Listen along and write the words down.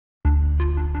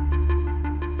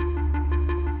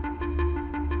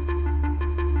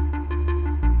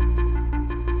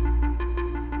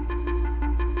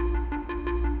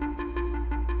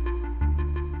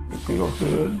feel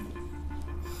good.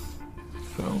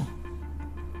 So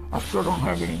I still don't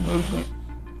have any movement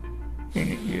in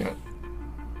it yet.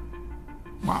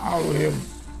 My eyelid,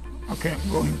 I can't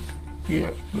blink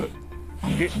yet, but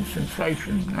I'm getting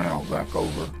sensations now back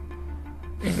over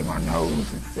into my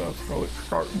nose and stuff, so it's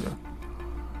starting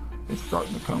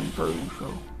to come through,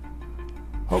 so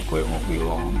hopefully it won't be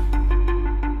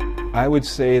long. I would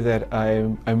say that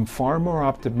I'm far more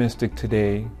optimistic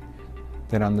today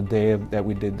than on the day that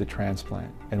we did the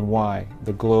transplant. And why?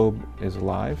 The globe is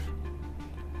alive,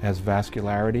 has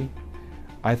vascularity.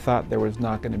 I thought there was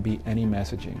not going to be any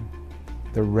messaging.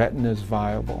 The retina is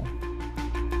viable.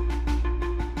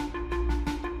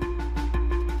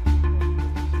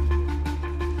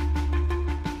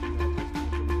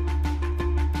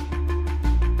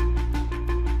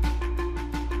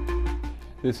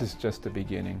 This is just the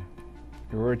beginning.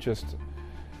 We're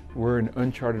in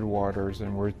uncharted waters,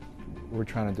 and we're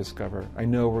trying to discover. I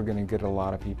know we're going to get a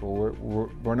lot of people.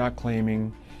 We're not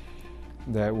claiming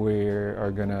that we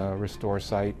are going to restore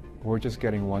sight. We're just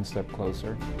getting one step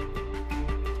closer.